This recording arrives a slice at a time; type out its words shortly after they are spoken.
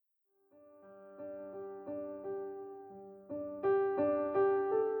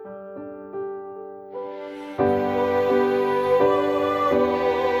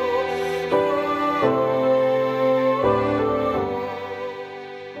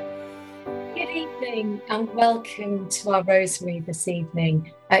Good evening and welcome to our Rosary this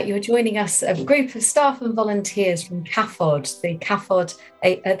evening. You're joining us, a group of staff and volunteers from CAFOD,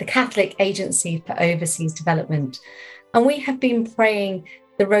 the Catholic Agency for Overseas Development. And we have been praying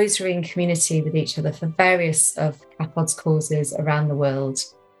the Rosary in community with each other for various of CAFOD's causes around the world.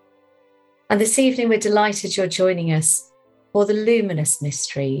 And this evening we're delighted you're joining us for the Luminous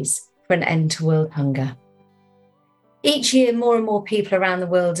Mysteries for an End to World Hunger. Each year, more and more people around the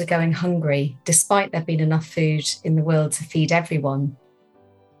world are going hungry, despite there being enough food in the world to feed everyone.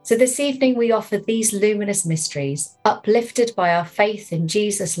 So this evening, we offer these luminous mysteries, uplifted by our faith in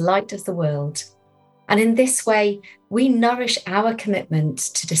Jesus, light of the world. And in this way, we nourish our commitment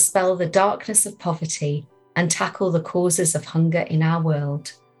to dispel the darkness of poverty and tackle the causes of hunger in our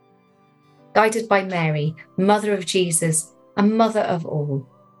world. Guided by Mary, Mother of Jesus and Mother of all,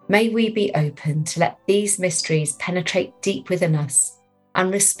 may we be open to let these mysteries penetrate deep within us and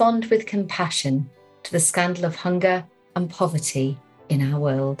respond with compassion to the scandal of hunger and poverty in our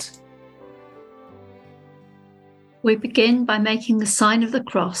world. We begin by making the sign of the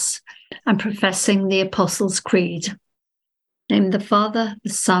cross and professing the Apostles' Creed. In the name of the Father, the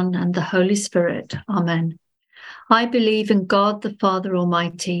Son, and the Holy Spirit. Amen. I believe in God, the Father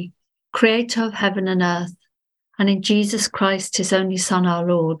Almighty, creator of heaven and earth, and in Jesus Christ, his only Son, our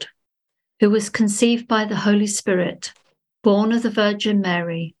Lord, who was conceived by the Holy Spirit, born of the Virgin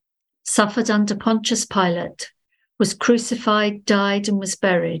Mary, suffered under Pontius Pilate, was crucified, died, and was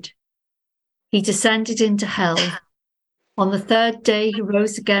buried. He descended into hell. On the third day, he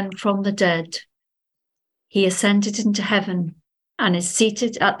rose again from the dead. He ascended into heaven and is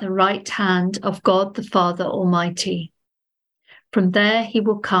seated at the right hand of God the Father Almighty. From there, he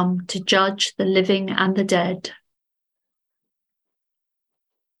will come to judge the living and the dead.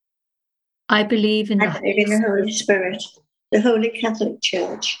 I believe in the Holy Spirit, the Holy Catholic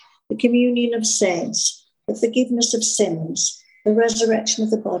Church, the communion of saints, the forgiveness of sins, the resurrection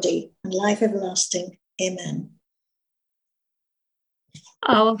of the body, and life everlasting. Amen.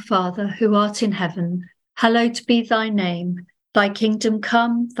 Our Father, who art in heaven, hallowed be thy name. Thy kingdom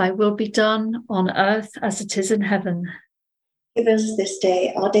come, thy will be done, on earth as it is in heaven. Give us this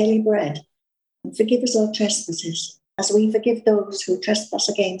day our daily bread, and forgive us our trespasses, as we forgive those who trespass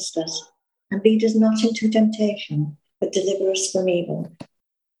against us. And lead us not into temptation, but deliver us from evil.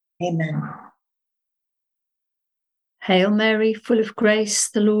 Amen. Hail Mary, full of grace,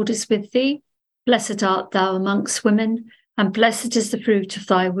 the Lord is with thee. Blessed art thou amongst women, and blessed is the fruit of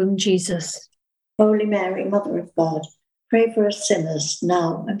thy womb, Jesus. Holy Mary, Mother of God, pray for us sinners,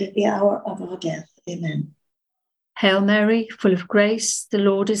 now and at the hour of our death. Amen. Hail Mary, full of grace, the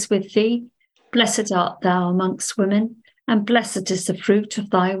Lord is with thee. Blessed art thou amongst women, and blessed is the fruit of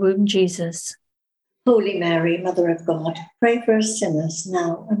thy womb, Jesus. Holy Mary, Mother of God, pray for us sinners,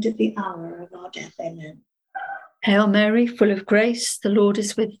 now and at the hour of our death. Amen. Hail Mary, full of grace, the Lord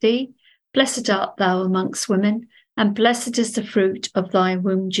is with thee. Blessed art thou amongst women, and blessed is the fruit of thy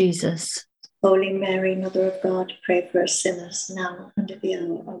womb, Jesus. Holy Mary, Mother of God, pray for us sinners, now and at the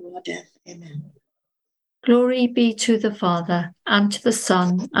hour of our death. Amen. Glory be to the Father, and to the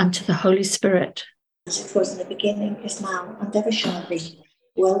Son, and to the Holy Spirit. As it was in the beginning, is now, and ever shall be,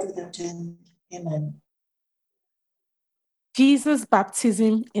 world without end. Amen. Jesus'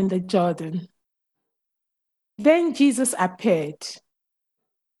 baptism in the Jordan. Then Jesus appeared.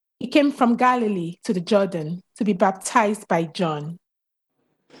 He came from Galilee to the Jordan to be baptized by John.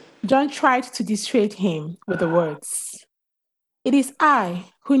 John tried to dissuade him with the words, "It is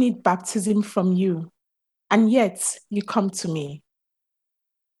I who need baptism from you, and yet you come to me."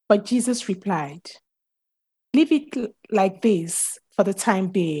 But Jesus replied, "Leave it like this for the time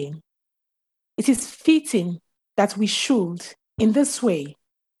being. It is fitting that we should, in this way,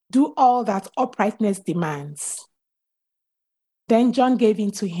 do all that uprightness demands." Then John gave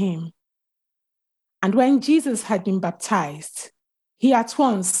in to him. And when Jesus had been baptized, he at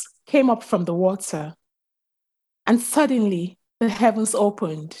once came up from the water. And suddenly the heavens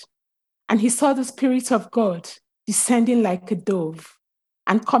opened, and he saw the Spirit of God descending like a dove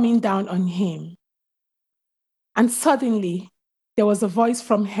and coming down on him. And suddenly there was a voice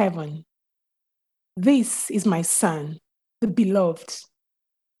from heaven, "This is my Son, the beloved.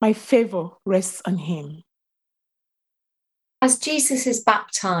 My favor rests on him." As Jesus is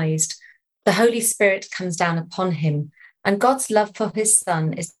baptized, the Holy Spirit comes down upon him, and God's love for his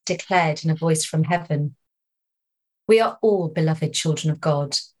Son is declared in a voice from heaven. We are all beloved children of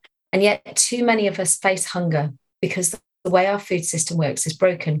God, and yet too many of us face hunger because the way our food system works is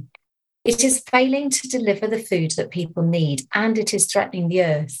broken. It is failing to deliver the food that people need, and it is threatening the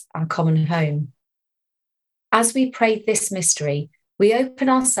earth, our common home. As we pray this mystery, we open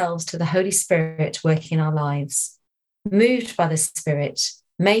ourselves to the Holy Spirit working in our lives. Moved by the Spirit,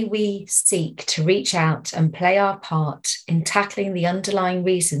 may we seek to reach out and play our part in tackling the underlying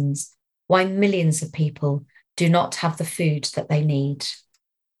reasons why millions of people do not have the food that they need.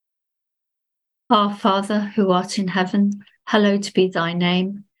 Our Father, who art in heaven, hallowed be thy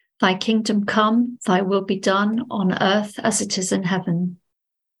name. Thy kingdom come, thy will be done on earth as it is in heaven.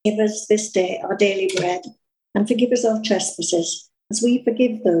 Give us this day our daily bread, and forgive us our trespasses, as we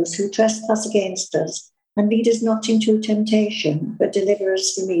forgive those who trespass against us. And lead us not into temptation, but deliver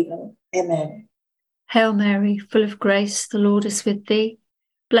us from evil. Amen. Hail Mary, full of grace, the Lord is with thee.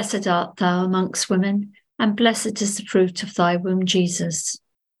 Blessed art thou amongst women, and blessed is the fruit of thy womb, Jesus.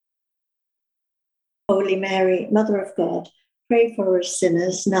 Holy Mary, Mother of God, pray for us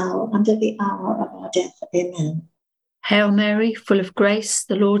sinners now and at the hour of our death. Amen. Hail Mary, full of grace,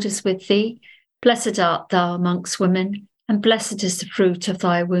 the Lord is with thee. Blessed art thou amongst women, and blessed is the fruit of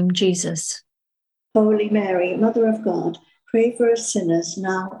thy womb, Jesus. Holy Mary, Mother of God, pray for us sinners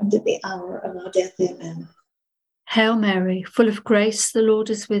now and at the hour of our death. Amen. Hail Mary, full of grace, the Lord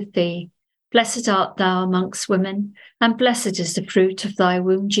is with thee. Blessed art thou amongst women, and blessed is the fruit of thy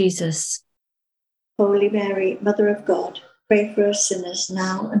womb, Jesus. Holy Mary, Mother of God, pray for us sinners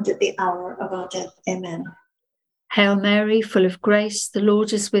now and at the hour of our death. Amen. Hail Mary, full of grace, the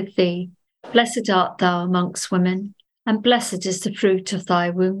Lord is with thee. Blessed art thou amongst women, and blessed is the fruit of thy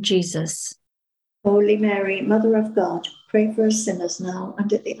womb, Jesus. Holy Mary, Mother of God, pray for us sinners now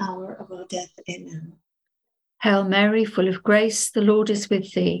and at the hour of our death. Amen. Hail Mary, full of grace, the Lord is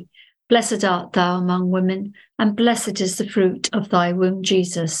with thee. Blessed art thou among women, and blessed is the fruit of thy womb,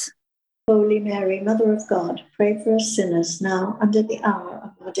 Jesus. Holy Mary, Mother of God, pray for us sinners now and at the hour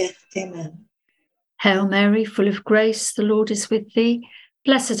of our death. Amen. Hail Mary, full of grace, the Lord is with thee.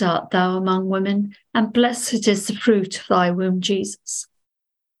 Blessed art thou among women, and blessed is the fruit of thy womb, Jesus.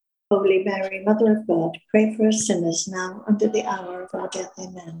 Holy Mary, Mother of God, pray for us sinners now and at the hour of our death.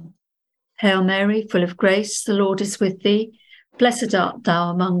 Amen. Hail Mary, full of grace, the Lord is with thee. Blessed art thou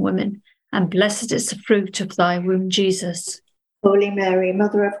among women, and blessed is the fruit of thy womb, Jesus. Holy Mary,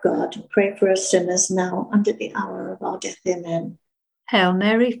 Mother of God, pray for us sinners now and at the hour of our death. Amen. Hail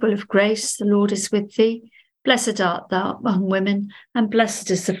Mary, full of grace, the Lord is with thee. Blessed art thou among women, and blessed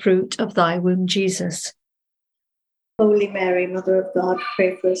is the fruit of thy womb, Jesus. Holy Mary, Mother of God,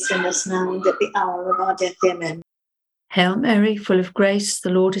 pray for us sinners now and at the hour of our death. Amen. Hail Mary, full of grace, the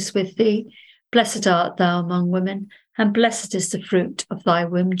Lord is with thee. Blessed art thou among women, and blessed is the fruit of thy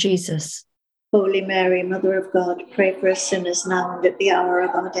womb, Jesus. Holy Mary, Mother of God, pray for us sinners now and at the hour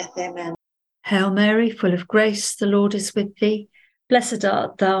of our death. Amen. Hail Mary, full of grace, the Lord is with thee. Blessed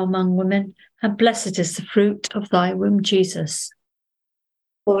art thou among women, and blessed is the fruit of thy womb, Jesus.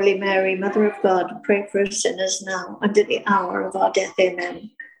 Holy Mary, Mother of God, pray for us sinners now and at the hour of our death. Amen.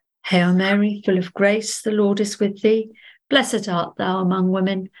 Hail Mary, full of grace, the Lord is with thee. Blessed art thou among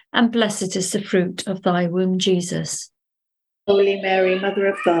women, and blessed is the fruit of thy womb, Jesus. Holy Mary, Mother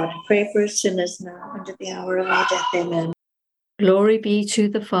of God, pray for us sinners now and at the hour of our death. Amen. Glory be to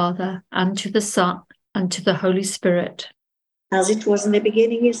the Father, and to the Son, and to the Holy Spirit. As it was in the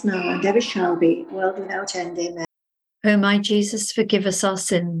beginning, is now, and ever shall be, world without end. Amen. O my Jesus, forgive us our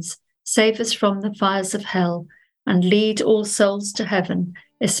sins, save us from the fires of hell, and lead all souls to heaven,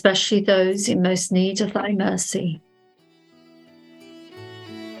 especially those in most need of thy mercy.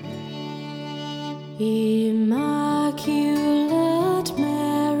 Immaculate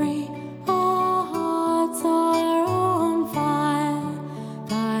Mary, our hearts are on fire.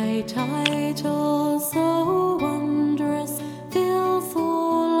 Thy title so wondrous fills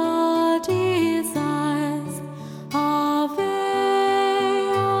all our desires. Ave,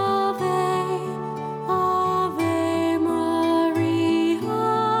 Ave, Ave Maria.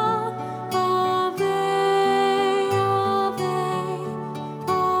 Ave, Ave,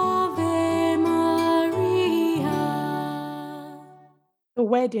 Ave Maria. The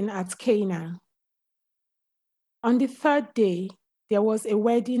wedding at Cana. On the third day, there was a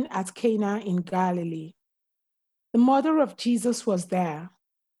wedding at Cana in Galilee. The mother of Jesus was there,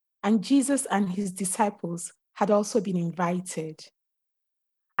 and Jesus and his disciples had also been invited.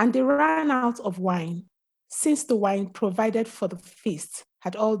 And they ran out of wine, since the wine provided for the feast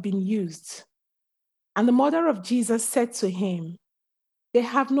had all been used. And the mother of Jesus said to him, "They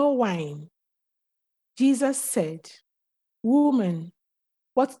have no wine." Jesus said, "Woman,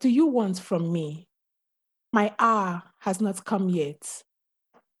 what do you want from me? My hour has not come yet."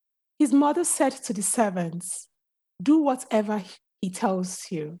 His mother said to the servants, "Do whatever he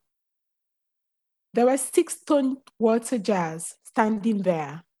tells you." There were 6 stone water jars standing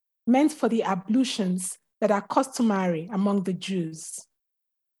there, meant for the ablutions that are customary among the Jews.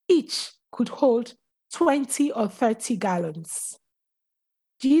 Each could hold 20 or 30 gallons.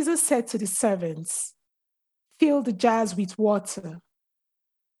 Jesus said to the servants, "Fill the jars with water,"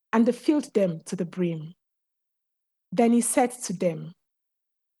 and they filled them to the brim. Then he said to them,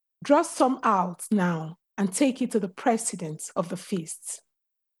 "Draw some out now and take it to the president of the feast."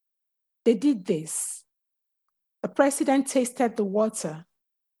 They did this. The president tasted the water,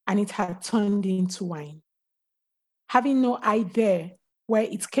 and it had turned into wine. Having no idea where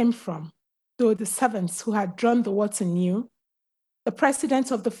it came from, though the servants who had drawn the water knew, the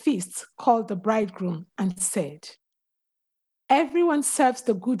president of the feast called the bridegroom and said, "Everyone serves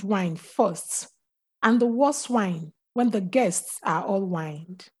the good wine first, and the worse wine when the guests are all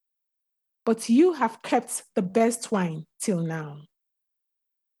wined. But you have kept the best wine till now."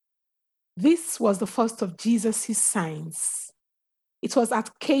 This was the first of Jesus' signs. It was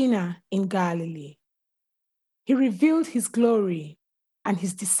at Cana in Galilee. He revealed his glory, and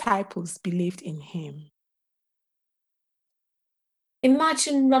his disciples believed in him.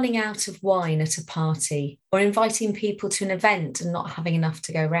 Imagine running out of wine at a party or inviting people to an event and not having enough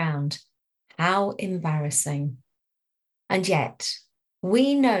to go round. How embarrassing. And yet,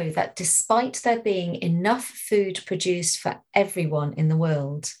 we know that despite there being enough food produced for everyone in the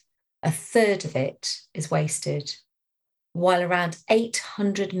world, a third of it is wasted, while around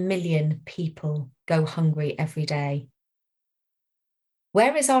 800 million people go hungry every day.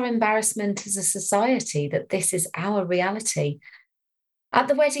 Where is our embarrassment as a society that this is our reality? At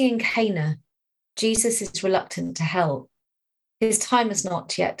the wedding in Cana, Jesus is reluctant to help. His time has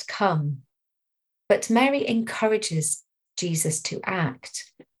not yet come. But Mary encourages Jesus to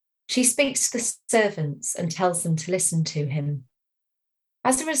act. She speaks to the servants and tells them to listen to him.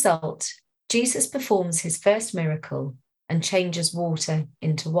 As a result, Jesus performs his first miracle and changes water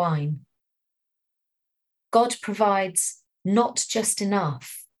into wine. God provides not just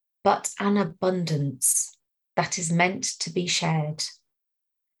enough, but an abundance that is meant to be shared.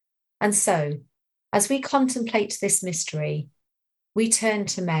 And so, as we contemplate this mystery, we turn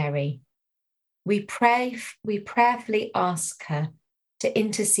to Mary. We prayerfully ask her to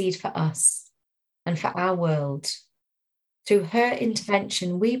intercede for us and for our world. Through her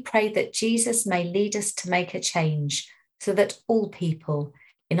intervention, we pray that Jesus may lead us to make a change so that all people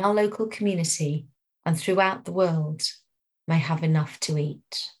in our local community and throughout the world may have enough to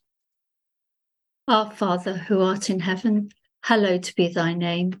eat. Our Father, who art in heaven, hallowed be thy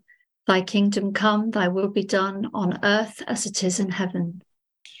name. Thy kingdom come, thy will be done on earth as it is in heaven.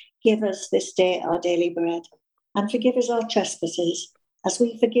 Give us this day our daily bread, and forgive us our trespasses, as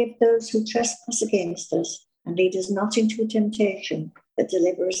we forgive those who trespass against us. And lead us not into temptation, but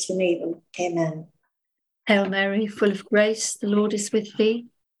deliver us from evil. Amen. Hail Mary, full of grace, the Lord is with thee.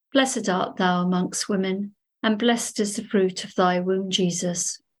 Blessed art thou amongst women, and blessed is the fruit of thy womb,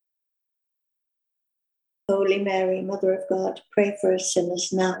 Jesus. Holy Mary, Mother of God, pray for us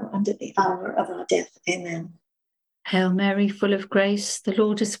sinners now and at the hour of our death. Amen. Hail Mary, full of grace, the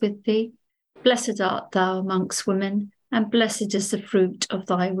Lord is with thee. Blessed art thou amongst women, and blessed is the fruit of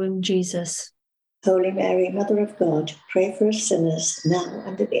thy womb, Jesus. Holy Mary, Mother of God, pray for us sinners now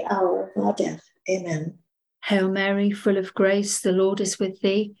and at the hour of our death. Amen. Hail Mary, full of grace, the Lord is with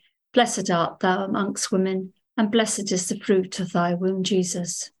thee. Blessed art thou amongst women, and blessed is the fruit of thy womb,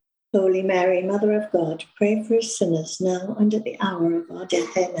 Jesus. Holy Mary, Mother of God, pray for us sinners now and at the hour of our death.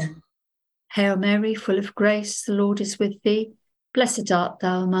 Amen. Hail Mary, full of grace, the Lord is with thee. Blessed art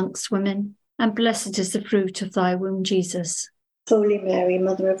thou amongst women, and blessed is the fruit of thy womb, Jesus. Holy Mary,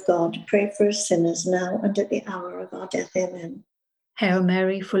 Mother of God, pray for us sinners now and at the hour of our death. Amen. Hail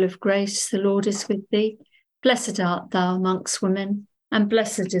Mary, full of grace, the Lord is with thee. Blessed art thou amongst women, and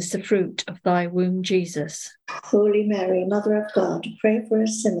blessed is the fruit of thy womb, Jesus. Holy Mary, Mother of God, pray for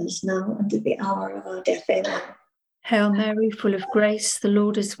us sinners now and at the hour of our death. Amen. Hail Mary, full of grace, the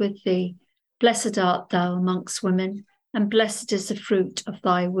Lord is with thee. Blessed art thou amongst women, and blessed is the fruit of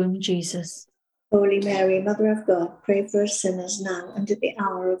thy womb, Jesus. Holy Mary, Mother of God, pray for us sinners now and at the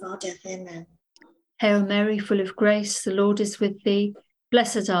hour of our death. Amen. Hail Mary, full of grace, the Lord is with thee.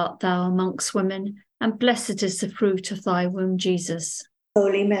 Blessed art thou amongst women, and blessed is the fruit of thy womb, Jesus.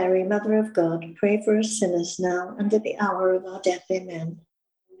 Holy Mary, Mother of God, pray for us sinners now and at the hour of our death. Amen.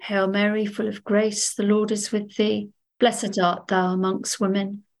 Hail Mary, full of grace, the Lord is with thee. Blessed art thou amongst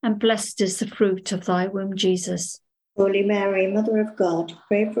women, and blessed is the fruit of thy womb, Jesus. Holy Mary, Mother of God,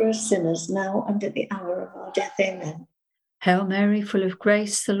 pray for us sinners now and at the hour of our death. Amen. Hail Mary, full of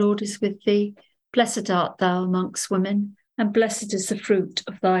grace, the Lord is with thee. Blessed art thou amongst women, and blessed is the fruit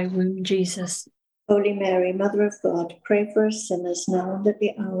of thy womb, Jesus. Holy Mary, Mother of God, pray for us sinners now and at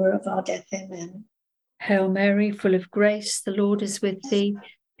the hour of our death. Amen. Hail Mary, full of grace, the Lord is with thee.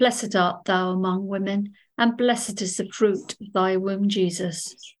 Blessed art thou among women, and blessed is the fruit of thy womb,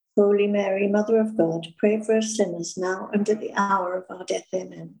 Jesus. Holy Mary, Mother of God, pray for us sinners now and at the hour of our death.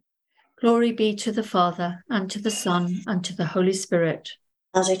 Amen. Glory be to the Father, and to the Son, and to the Holy Spirit.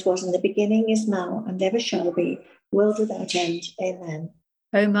 As it was in the beginning, is now, and ever shall be, world without end. Amen.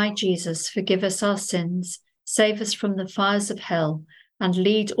 O my Jesus, forgive us our sins, save us from the fires of hell, and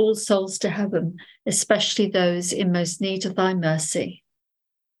lead all souls to heaven, especially those in most need of thy mercy.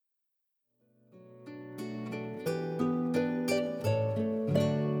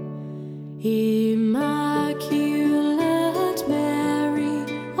 Immaculate Mary,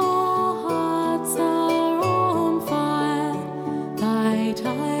 our hearts are on fire. Thy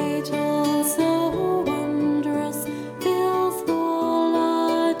title so wondrous fills all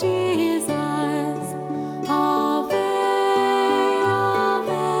our desires. Ave, Ave,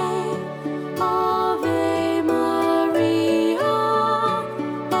 Ave Maria.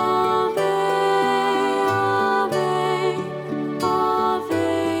 Ave, Ave,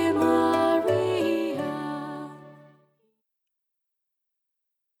 Ave Maria.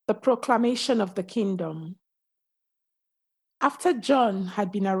 The proclamation of the kingdom. After John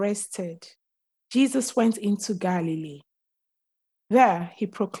had been arrested, Jesus went into Galilee. There he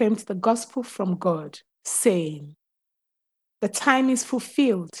proclaimed the gospel from God, saying, "The time is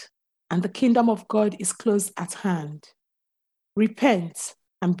fulfilled, and the kingdom of God is close at hand. Repent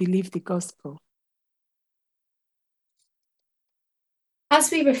and believe the gospel."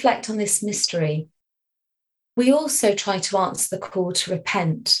 As we reflect on this mystery, we also try to answer the call to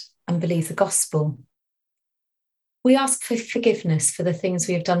repent and believe the gospel. We ask for forgiveness for the things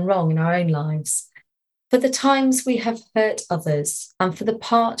we have done wrong in our own lives, for the times we have hurt others, and for the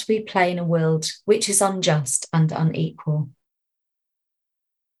part we play in a world which is unjust and unequal.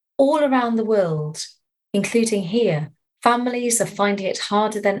 All around the world, including here, families are finding it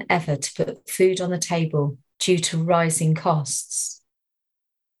harder than ever to put food on the table due to rising costs.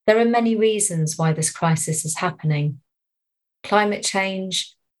 There are many reasons why this crisis is happening. Climate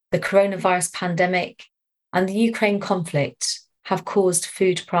change, the coronavirus pandemic, and the Ukraine conflict have caused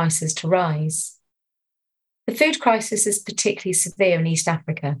food prices to rise. The food crisis is particularly severe in East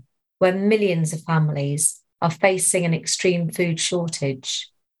Africa, where millions of families are facing an extreme food shortage.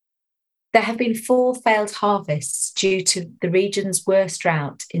 There have been 4 failed harvests due to the region's worst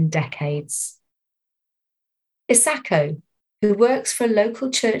drought in decades. Isako, who works for a local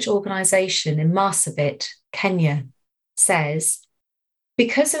church organisation in Marsabit, Kenya, says,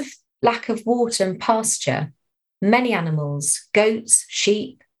 because of lack of water and pasture, many animals, goats,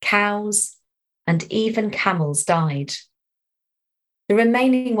 sheep, cows, and even camels died. The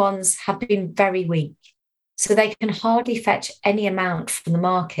remaining ones have been very weak, so they can hardly fetch any amount from the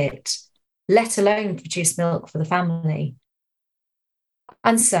market, let alone produce milk for the family.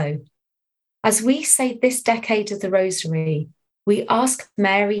 And so, as we say this decade of the Rosary, we ask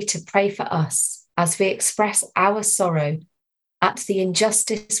Mary to pray for us as we express our sorrow at the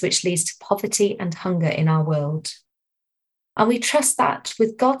injustice which leads to poverty and hunger in our world. And we trust that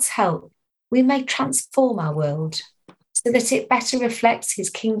with God's help, we may transform our world so that it better reflects his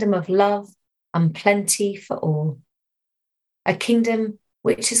kingdom of love and plenty for all, a kingdom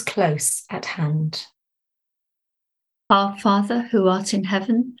which is close at hand. Our Father, who art in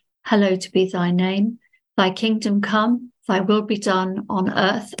heaven, hallowed be thy name. Thy kingdom come, thy will be done on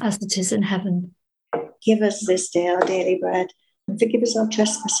earth as it is in heaven. Give us this day our daily bread, and forgive us our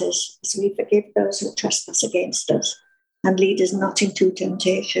trespasses, as we forgive those who trespass against us. And lead us not into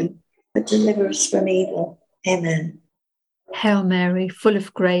temptation, but deliver us from evil. Amen. Hail Mary, full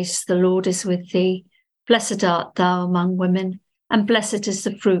of grace, the Lord is with thee. Blessed art thou among women, and blessed is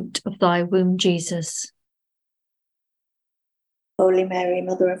the fruit of thy womb, Jesus. Holy Mary,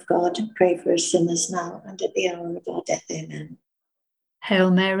 Mother of God, pray for us sinners now and at the hour of our death. Amen.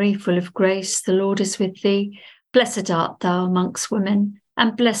 Hail Mary, full of grace, the Lord is with thee. Blessed art thou amongst women,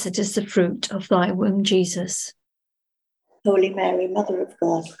 and blessed is the fruit of thy womb, Jesus. Holy Mary, Mother of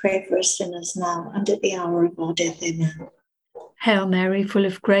God, pray for us sinners now and at the hour of our death. Amen. Hail Mary, full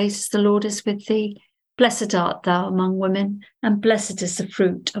of grace, the Lord is with thee. Blessed art thou among women, and blessed is the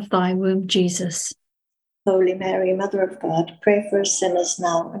fruit of thy womb, Jesus. Holy Mary, Mother of God, pray for us sinners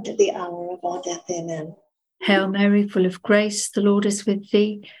now and at the hour of our death. Amen. Hail Mary, full of grace, the Lord is with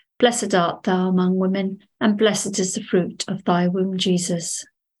thee. Blessed art thou among women, and blessed is the fruit of thy womb, Jesus.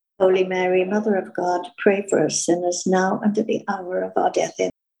 Holy Mary, Mother of God, pray for us sinners now and at the hour of our death. Amen.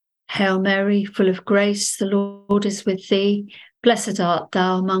 Hail Mary, full of grace, the Lord is with thee. Blessed art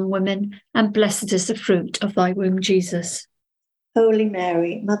thou among women, and blessed is the fruit of thy womb, Jesus. Holy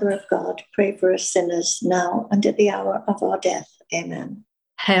Mary, Mother of God, pray for us sinners now and at the hour of our death. Amen.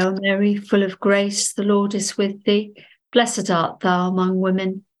 Hail Mary, full of grace, the Lord is with thee. Blessed art thou among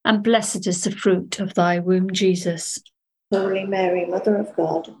women, and blessed is the fruit of thy womb, Jesus. Holy Mary, Mother of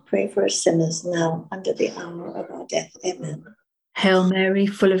God, pray for us sinners now and at the hour of our death. Amen. Hail Mary,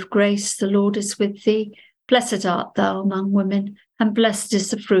 full of grace, the Lord is with thee. Blessed art thou among women, and blessed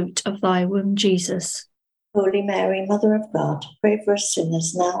is the fruit of thy womb, Jesus. Holy Mary, Mother of God, pray for us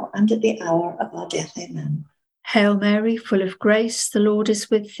sinners now and at the hour of our death. Amen. Hail Mary, full of grace, the Lord is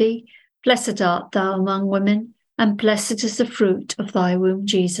with thee. Blessed art thou among women, and blessed is the fruit of thy womb,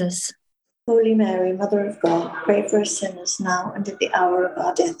 Jesus. Holy Mary, Mother of God, pray for us sinners now and at the hour of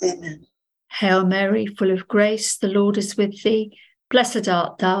our death. Amen. Hail Mary, full of grace, the Lord is with thee. Blessed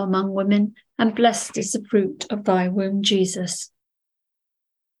art thou among women, and blessed is the fruit of thy womb, Jesus.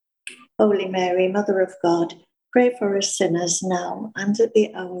 Holy Mary, Mother of God, pray for us sinners now and at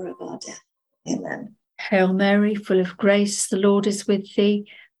the hour of our death. Amen. Hail Mary, full of grace, the Lord is with thee.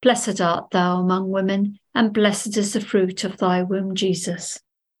 Blessed art thou among women, and blessed is the fruit of thy womb, Jesus.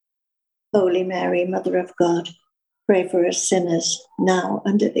 Holy Mary, Mother of God, pray for us sinners now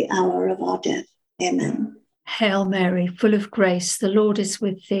and at the hour of our death. Amen. Hail Mary, full of grace, the Lord is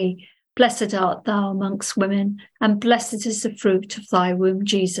with thee. Blessed art thou amongst women, and blessed is the fruit of thy womb,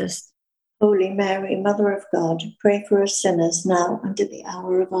 Jesus. Holy Mary, Mother of God, pray for us sinners now and at the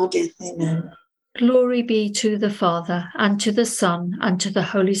hour of our death. Amen. Glory be to the Father, and to the Son, and to the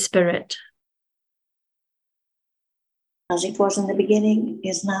Holy Spirit. As it was in the beginning,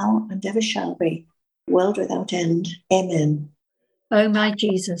 is now, and ever shall be, world without end. Amen. O my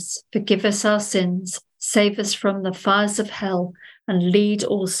Jesus, forgive us our sins, save us from the fires of hell, and lead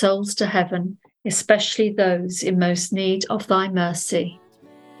all souls to heaven, especially those in most need of thy mercy.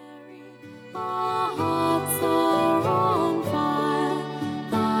 Our hearts are on fire.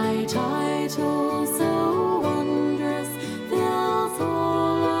 Thy title so wondrous fills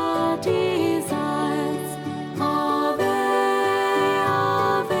all our desires. Ave,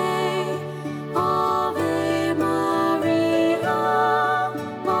 Ave, Ave Maria.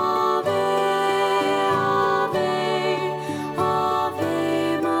 Ave, Ave,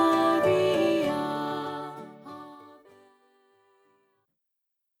 Ave Maria.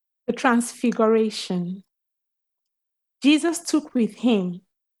 The Transfiguration. Jesus took with him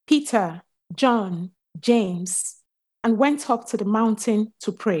Peter, John, James, and went up to the mountain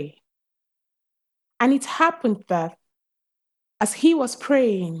to pray. And it happened that, as he was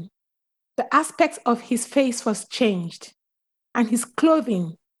praying, the aspect of his face was changed, and his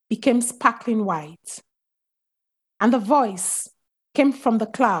clothing became sparkling white. And a voice came from the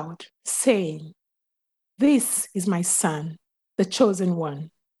cloud, saying, "This is my Son, the chosen one.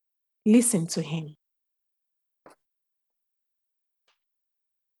 Listen to him."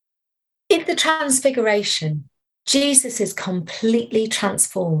 In the Transfiguration, Jesus is completely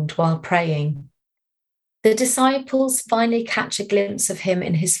transformed while praying. The disciples finally catch a glimpse of him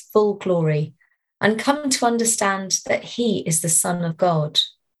in his full glory and come to understand that he is the Son of God.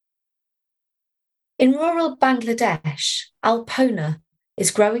 In rural Bangladesh, Alpona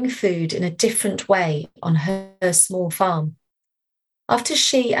is growing food in a different way on her small farm. After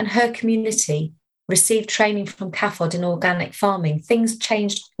she and her community received training from CAFOD in organic farming, things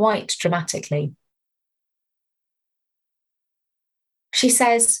changed quite dramatically. She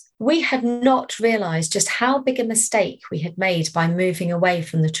says, "We had not realised just how big a mistake we had made by moving away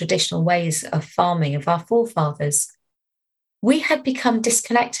from the traditional ways of farming of our forefathers. We had become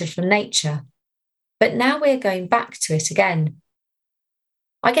disconnected from nature, but now we're going back to it again.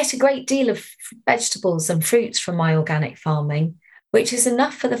 I get a great deal of vegetables and fruits from my organic farming, which is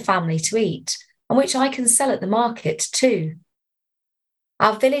enough for the family to eat and which I can sell at the market too.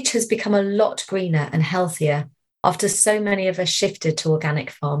 Our village has become a lot greener and healthier after so many of us shifted to organic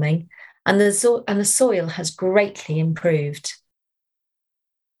farming, and the soil has greatly improved."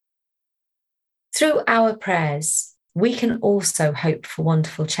 Through our prayers, we can also hope for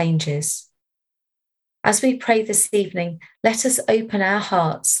wonderful changes. As we pray this evening, let us open our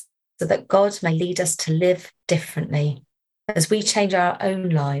hearts so that God may lead us to live differently as we change our own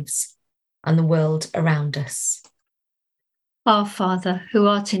lives and the world around us. Our Father, who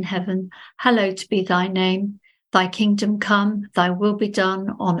art in heaven, hallowed be thy name. Thy kingdom come, thy will be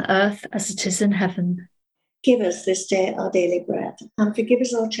done on earth as it is in heaven. Give us this day our daily bread, and forgive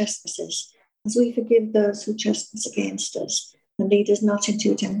us our trespasses, as we forgive those who trespass against us. And lead us not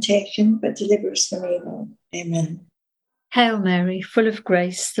into temptation, but deliver us from evil. Amen. Hail Mary, full of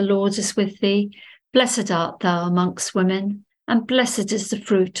grace, the Lord is with thee. Blessed art thou amongst women, and blessed is the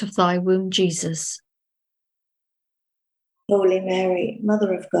fruit of thy womb, Jesus. Holy Mary,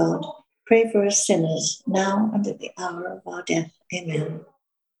 Mother of God, pray for us sinners, now and at the hour of our death. Amen.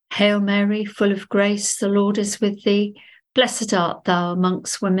 Hail Mary, full of grace, the Lord is with thee. Blessed art thou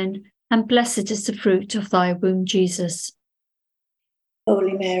amongst women, and blessed is the fruit of thy womb, Jesus.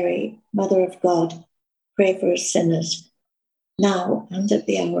 Holy Mary, Mother of God, pray for us sinners, now and at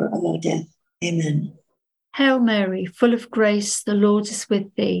the hour of our death. Amen. Hail Mary, full of grace, the Lord is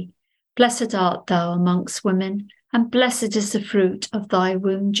with thee. Blessed art thou amongst women, and blessed is the fruit of thy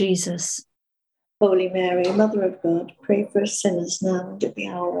womb, Jesus. Holy Mary, Mother of God, pray for us sinners, now and at the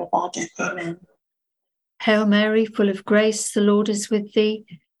hour of our death. Amen. Hail Mary, full of grace, the Lord is with thee.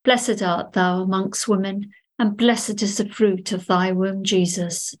 Blessed art thou amongst women, and blessed is the fruit of thy womb,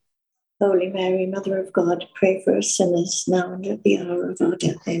 Jesus. Holy Mary, Mother of God, pray for us sinners, now and at the hour of our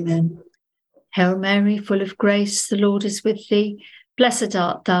death. Amen. Hail Mary, full of grace, the Lord is with thee. Blessed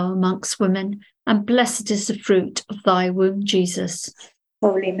art thou amongst women, and blessed is the fruit of thy womb, Jesus.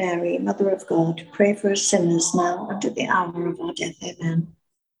 Holy Mary, Mother of God, pray for us sinners, now and at the hour of our death. Amen.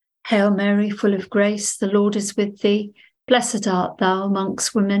 Hail Mary, full of grace, the Lord is with thee. Blessed art thou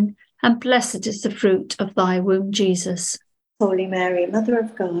amongst women, and blessed is the fruit of thy womb, Jesus. Holy Mary, Mother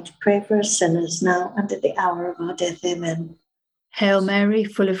of God, pray for us sinners, now and at the hour of our death. Amen. Hail Mary,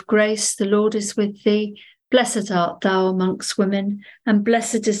 full of grace, the Lord is with thee. Blessed art thou amongst women, and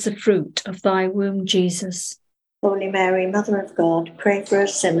blessed is the fruit of thy womb, Jesus. Holy Mary, Mother of God, pray for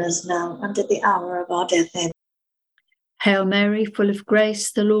us sinners, now and at the hour of our death. Amen. Hail Mary, full of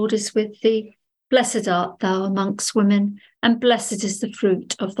grace, the Lord is with thee. Blessed art thou amongst women, and blessed is the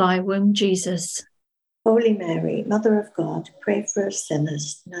fruit of thy womb, Jesus. Holy Mary, Mother of God, pray for us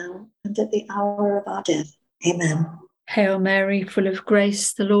sinners, now and at the hour of our death. Amen. Hail Mary, full of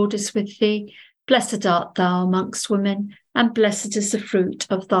grace, the Lord is with thee. Blessed art thou amongst women, and blessed is the fruit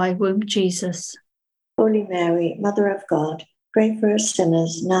of thy womb, Jesus. Holy Mary, Mother of God, pray for us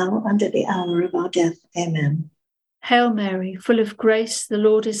sinners, now and at the hour of our death. Amen. Hail Mary, full of grace, the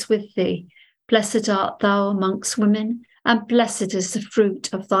Lord is with thee. Blessed art thou amongst women, and blessed is the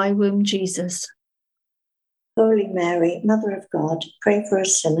fruit of thy womb, Jesus. Holy Mary, Mother of God, pray for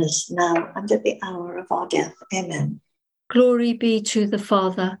us sinners, now and at the hour of our death. Amen. Glory be to the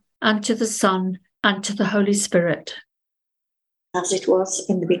Father, and to the Son, and to the Holy Spirit. As it was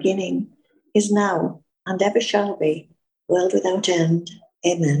in the beginning, is now, and ever shall be, world without end.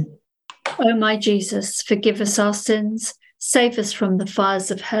 Amen. O my Jesus, forgive us our sins, save us from the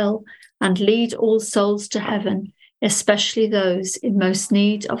fires of hell, and lead all souls to heaven, especially those in most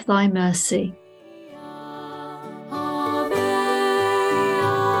need of thy mercy. Ave,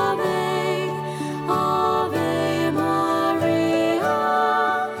 Ave, Ave Maria.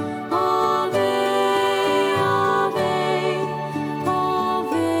 Ave, Ave,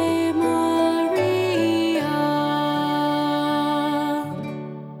 Ave Maria.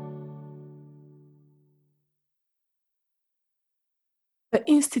 The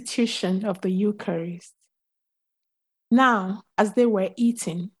institution of the Eucharist. Now, as they were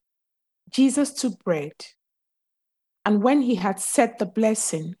eating, Jesus took bread, and when he had said the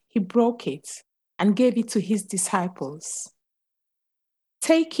blessing, he broke it and gave it to his disciples.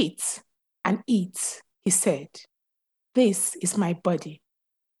 Take it and eat, he said. This is my body.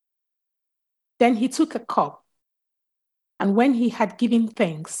 Then he took a cup, and when he had given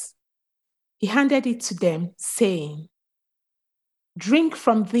thanks, he handed it to them, saying, Drink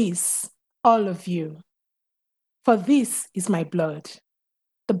from this, all of you, for this is my blood,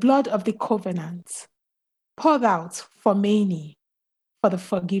 the blood of the covenant, poured out for many for the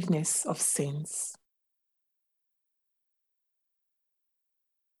forgiveness of sins.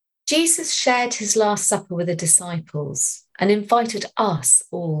 Jesus shared his Last Supper with the disciples and invited us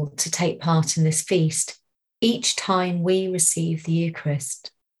all to take part in this feast each time we receive the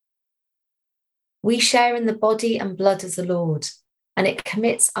Eucharist. We share in the body and blood of the Lord, and it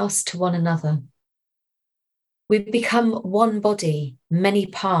commits us to one another. We become one body, many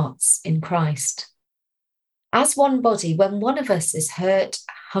parts in Christ. As one body, when one of us is hurt,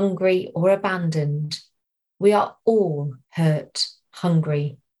 hungry, or abandoned, we are all hurt,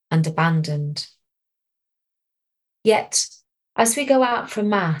 hungry, and abandoned. Yet, as we go out from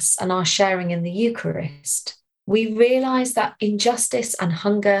Mass and are sharing in the Eucharist, we realise that injustice and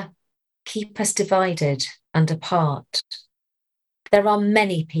hunger keep us divided and apart. There are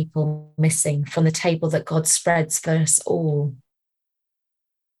many people missing from the table that God spreads for us all.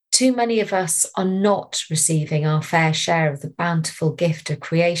 Too many of us are not receiving our fair share of the bountiful gift of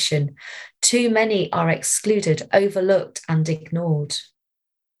creation. Too many are excluded, overlooked, and ignored.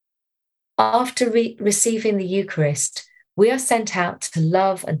 After receiving the Eucharist, we are sent out to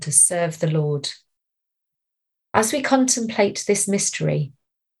love and to serve the Lord. As we contemplate this mystery,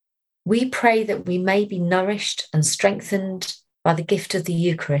 we pray that we may be nourished and strengthened by the gift of the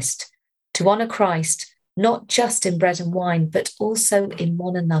Eucharist to honour Christ, not just in bread and wine, but also in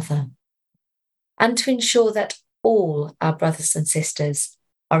one another, and to ensure that all our brothers and sisters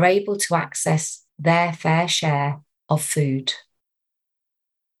are able to access their fair share of food.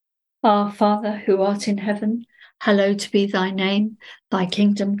 Our Father, who art in heaven, hallowed be thy name. Thy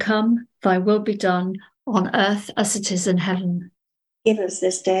kingdom come, thy will be done, on earth as it is in heaven. Give us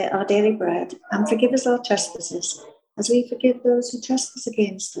this day our daily bread, and forgive us our trespasses, as we forgive those who trespass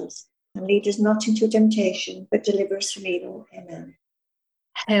against us. And lead us not into temptation, but deliver us from evil. Amen.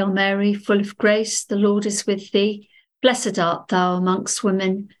 Hail Mary, full of grace, the Lord is with thee. Blessed art thou amongst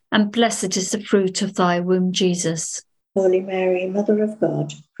women, and blessed is the fruit of thy womb, Jesus. Holy Mary, Mother of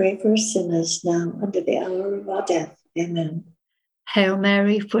God, pray for us sinners now and at the hour of our death. Amen. Hail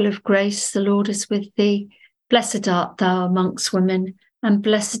Mary, full of grace, the Lord is with thee. Blessed art thou amongst women, and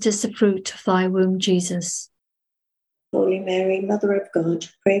blessed is the fruit of thy womb, Jesus. Holy Mary, Mother of God,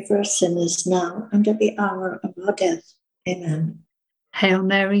 pray for us sinners now and at the hour of our death. Amen. Hail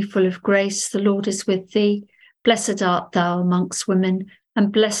Mary, full of grace, the Lord is with thee. Blessed art thou amongst women,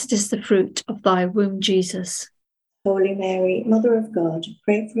 and blessed is the fruit of thy womb, Jesus. Holy Mary, Mother of God,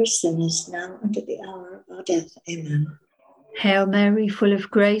 pray for us sinners now and at the hour of our death. Amen. Hail Mary, full of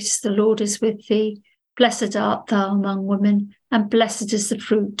grace, the Lord is with thee. Blessed art thou among women, and blessed is the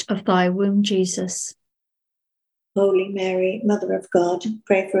fruit of thy womb, Jesus. Holy Mary, Mother of God,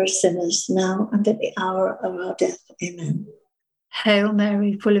 pray for us sinners now and at the hour of our death. Amen. Hail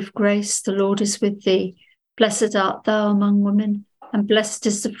Mary, full of grace, the Lord is with thee. Blessed art thou among women, and blessed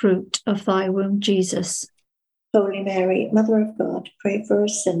is the fruit of thy womb, Jesus. Holy Mary, Mother of God, pray for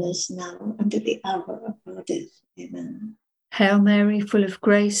us sinners now and at the hour of our death. Amen. Hail Mary, full of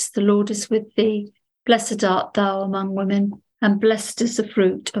grace, the Lord is with thee. Blessed art thou among women, and blessed is the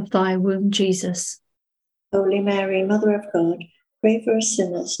fruit of thy womb, Jesus. Holy Mary, Mother of God, pray for us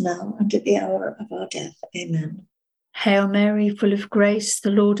sinners now and at the hour of our death. Amen. Hail Mary, full of grace,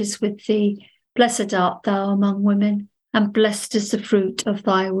 the Lord is with thee. Blessed art thou among women, and blessed is the fruit of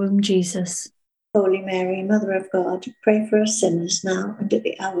thy womb, Jesus. Holy Mary, Mother of God, pray for us sinners now and at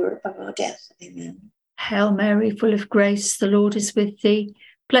the hour of our death. Amen. Hail Mary, full of grace, the Lord is with thee.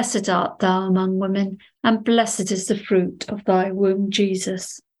 Blessed art thou among women, and blessed is the fruit of thy womb,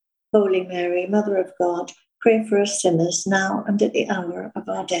 Jesus. Holy Mary, Mother of God, pray for us sinners now and at the hour of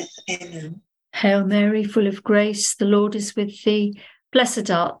our death. Amen. Hail Mary, full of grace, the Lord is with thee. Blessed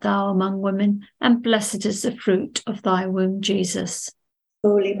art thou among women, and blessed is the fruit of thy womb, Jesus.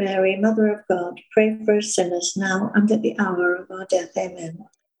 Holy Mary, Mother of God, pray for us sinners now and at the hour of our death. Amen.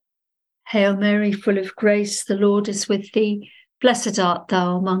 Hail Mary, full of grace, the Lord is with thee. Blessed art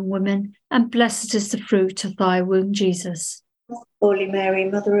thou among women, and blessed is the fruit of thy womb, Jesus. Holy Mary,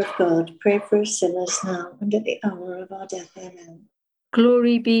 Mother of God, pray for us sinners now and at the hour of our death. Amen.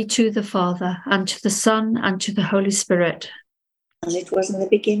 Glory be to the Father, and to the Son, and to the Holy Spirit. As it was in the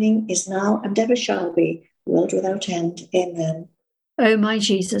beginning, is now, and ever shall be, world without end. Amen. O my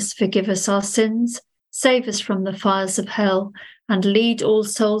Jesus, forgive us our sins, save us from the fires of hell, and lead all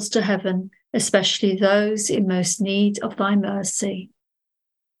souls to heaven, especially those in most need of thy mercy.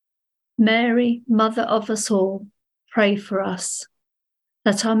 Mary, Mother of us all, pray for us,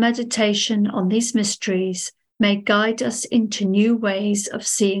 that our meditation on these mysteries may guide us into new ways of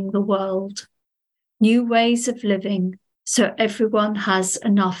seeing the world, new ways of living so everyone has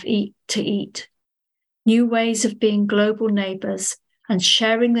enough to eat, new ways of being global neighbours and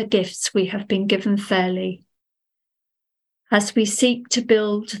sharing the gifts we have been given fairly, as we seek to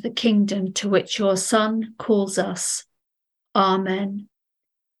build the kingdom to which your Son calls us. Amen.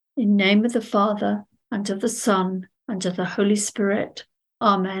 In the name of the Father, and of the Son, and of the Holy Spirit.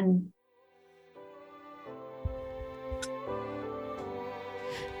 Amen.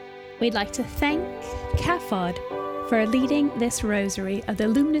 We'd like to thank CAFOD for leading this rosary of the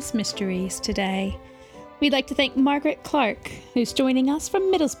Luminous Mysteries today. We'd like to thank Margaret Clark, who's joining us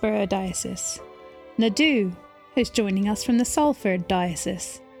from Middlesbrough Diocese, Nadu, who's joining us from the Salford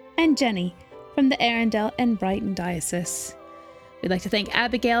Diocese, and Jenny from the Arundel and Brighton Diocese. We'd like to thank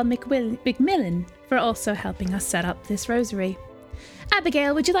Abigail McMillan for also helping us set up this rosary.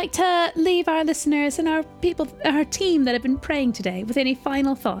 Abigail, would you like to leave our listeners and our team that have been praying today with any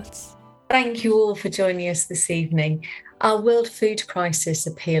final thoughts? Thank you all for joining us this evening. Our World Food Crisis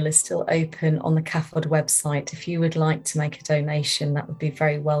appeal is still open on the CAFOD website. If you would like to make a donation, that would be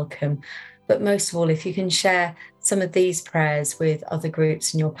very welcome. But most of all, if you can share some of these prayers with other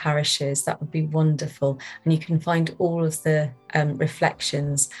groups in your parishes, that would be wonderful. And you can find all of the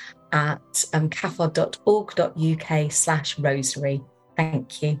reflections at cafod.org.uk/rosary.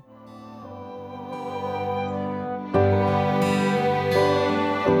 Thank you.